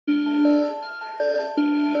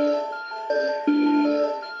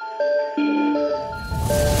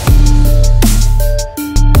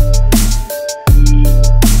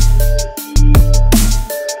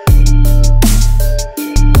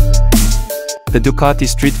The Ducati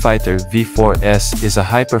Streetfighter V4S is a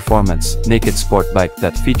high-performance, naked sport bike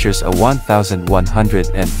that features a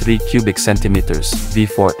 1,103 cubic centimeters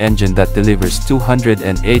V4 engine that delivers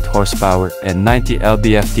 208 horsepower and 90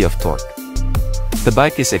 lb-ft of torque. The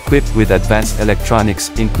bike is equipped with advanced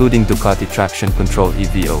electronics including Ducati Traction Control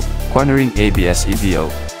EVO, Cornering ABS EVO,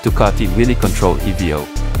 Ducati Wheelie Control EVO,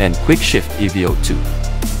 and Quick Shift EVO 2.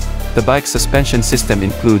 The bike's suspension system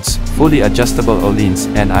includes fully adjustable Öhlins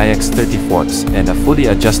NIX30 forks and a fully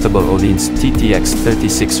adjustable Öhlins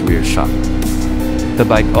TTX36 rear shock. The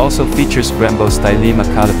bike also features Brembo Stylema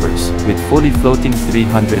calipers with fully floating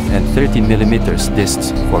 330mm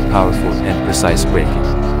discs for powerful and precise braking.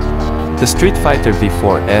 The Streetfighter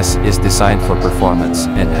V4S is designed for performance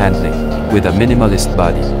and handling, with a minimalist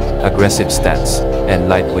body, aggressive stance, and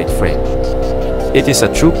lightweight frame. It is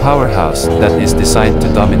a true powerhouse that is designed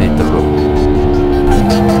to dominate the road.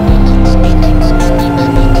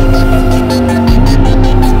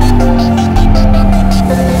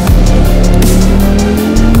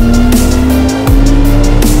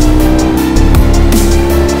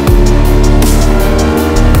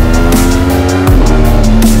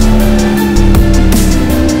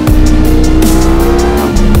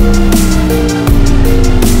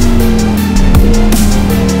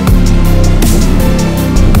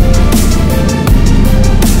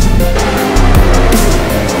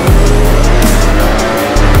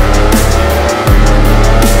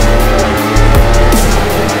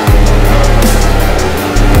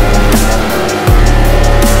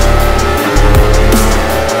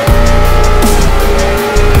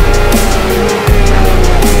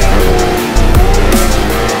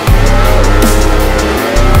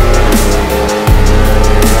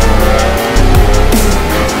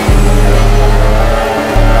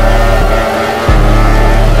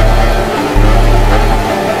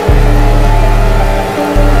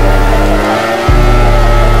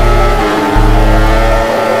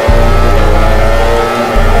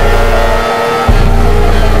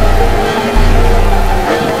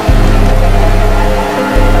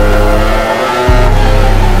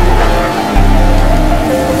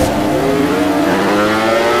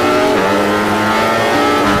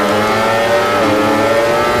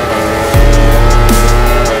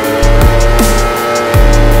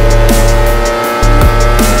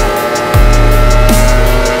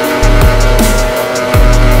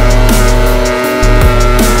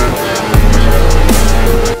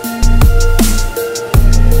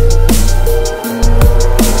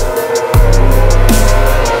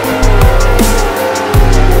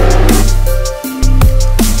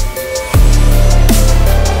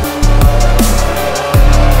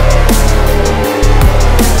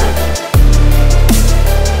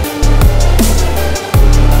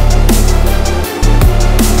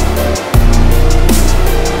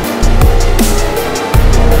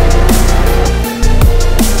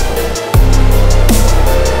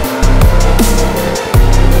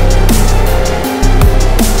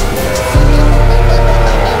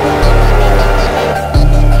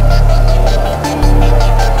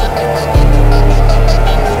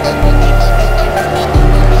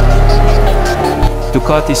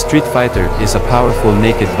 Ducati Streetfighter is a powerful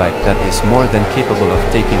naked bike that is more than capable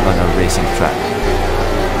of taking on a racing track.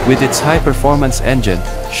 With its high-performance engine,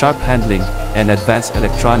 sharp handling, and advanced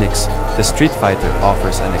electronics, the Streetfighter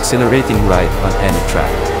offers an exhilarating ride on any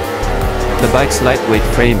track. The bike's lightweight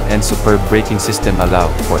frame and superb braking system allow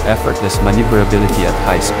for effortless maneuverability at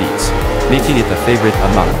high speeds, making it a favorite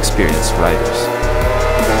among experienced riders.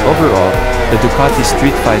 Overall, the Ducati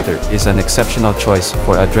Streetfighter is an exceptional choice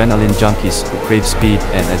for adrenaline junkies who crave speed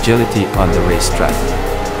and agility on the racetrack.